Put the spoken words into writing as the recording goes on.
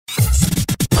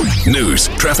news,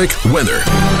 traffic, weather.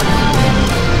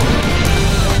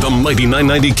 The Mighty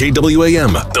 990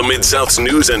 KWAM, the Mid-South's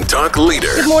news and talk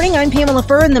leader. Good morning, I'm Pamela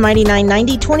Furr in the Mighty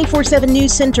 990 24/7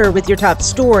 News Center with your top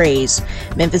stories.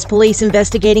 Memphis police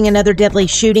investigating another deadly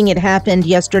shooting. It happened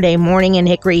yesterday morning in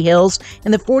Hickory Hills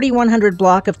in the 4100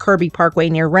 block of Kirby Parkway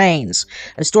near Rains.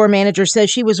 A store manager says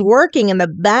she was working in the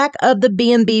back of the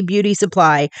B&B Beauty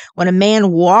Supply when a man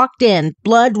walked in,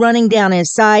 blood running down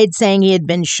his side, saying he had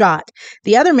been shot.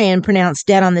 The other man pronounced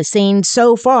dead on the scene.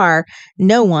 So far,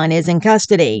 no one is in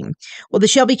custody. Well, the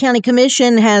Shelby County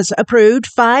Commission has approved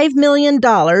 $5 million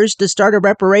to start a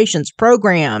reparations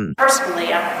program.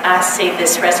 Personally, I see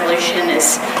this resolution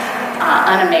as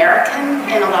un-American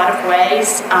in a lot of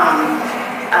ways.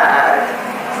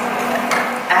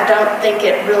 I don't think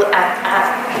it really,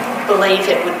 I believe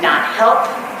it would not help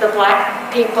the black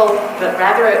people, but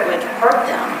rather it would hurt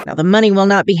them. Now, the money will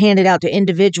not be handed out to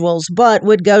individuals, but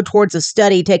would go towards a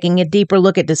study taking a deeper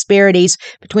look at disparities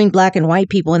between black and white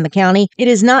people in the county. It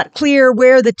is not clear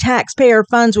where the taxpayer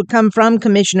funds would come from,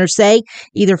 commissioners say,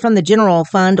 either from the general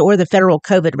fund or the federal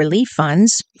COVID relief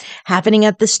funds. Happening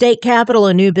at the state capitol,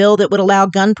 a new bill that would allow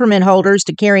gun permit holders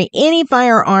to carry any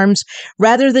firearms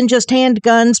rather than just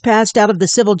handguns passed out of the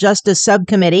Civil Justice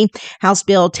Subcommittee. House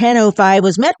Bill 1005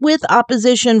 was met with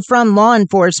opposition from law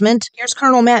enforcement. Here's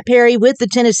Colonel Matt Perry with the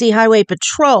Tennessee Highway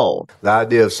Patrol. The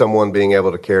idea of someone being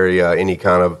able to carry any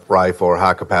kind of rifle or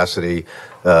high capacity,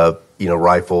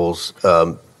 rifles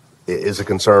is a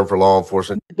concern for law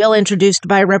enforcement. The bill introduced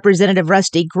by Representative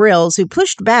Rusty Grills, who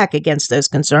pushed back against those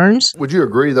concerns. Would you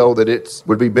agree, though, that it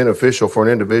would be beneficial for an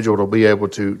individual to be able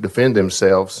to defend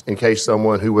themselves in case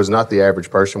someone who was not the average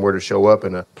person were to show up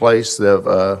in a place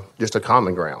of just a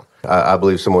common ground? I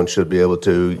believe someone should be able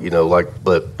to,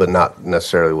 but not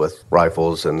necessarily with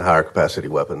rifles and higher capacity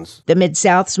weapons. The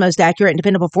Mid-South's most accurate and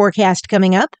dependable forecast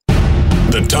coming up.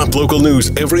 The top local news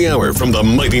every hour from the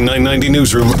Mighty 990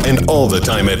 newsroom and all the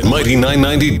time at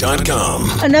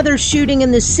mighty990.com. Another shooting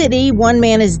in the city. One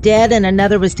man is dead and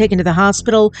another was taken to the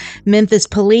hospital. Memphis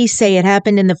police say it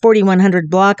happened in the 4100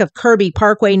 block of Kirby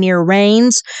Parkway near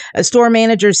Rains. A store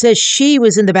manager says she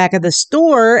was in the back of the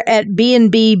store at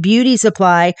B&B Beauty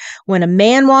Supply when a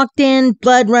man walked in,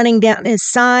 blood running down his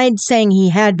side, saying he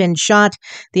had been shot.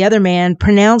 The other man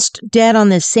pronounced dead on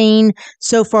the scene.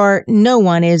 So far, no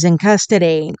one is in custody.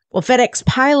 Well, FedEx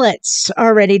pilots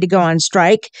are ready to go on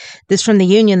strike. This from the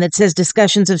union that says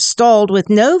discussions have stalled with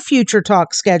no future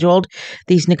talks scheduled.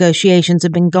 These negotiations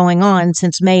have been going on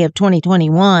since May of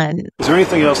 2021. Is there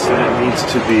anything else that needs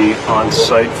to be on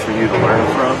site for you to learn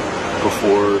from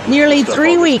before? Nearly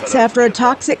 3 weeks after a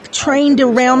toxic train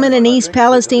derailment in East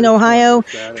Palestine, Ohio,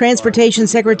 Transportation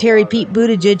Secretary Pete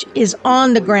Buttigieg is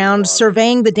on the ground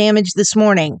surveying the damage this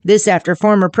morning. This after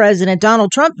former President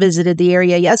Donald Trump visited the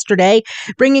area yesterday,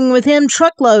 bringing with him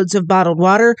truckloads of bottled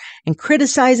water and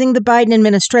criticizing the Biden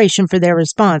administration for their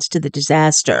response to the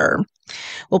disaster.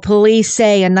 Well, police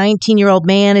say a 19-year-old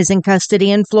man is in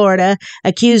custody in Florida,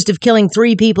 accused of killing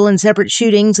 3 people in separate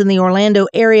shootings in the Orlando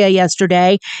area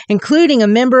yesterday, including a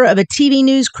member of a TV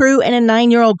news crew and a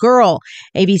 9-year-old girl.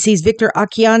 ABC's Victor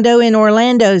Acciando in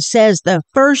Orlando says the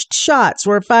first shots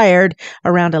were fired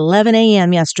around 11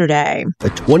 a.m. yesterday. A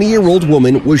 20-year-old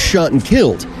woman was shot and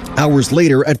killed. Hours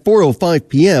later, at 4:05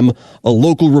 p.m., a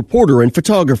local reporter and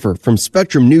photographer from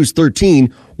Spectrum News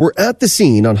 13 were at the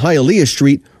scene on Hialeah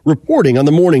Street reporting on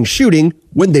the morning shooting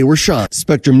when they were shot.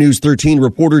 Spectrum News 13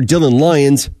 reporter Dylan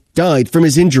Lyons died from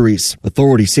his injuries.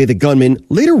 Authorities say the gunman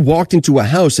later walked into a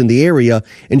house in the area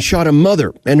and shot a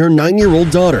mother and her 9-year-old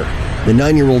daughter. The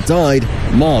 9-year-old died.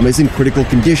 Mom is in critical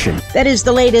condition. That is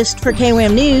the latest for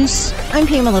KWAM News. I'm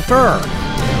Pamela Furr.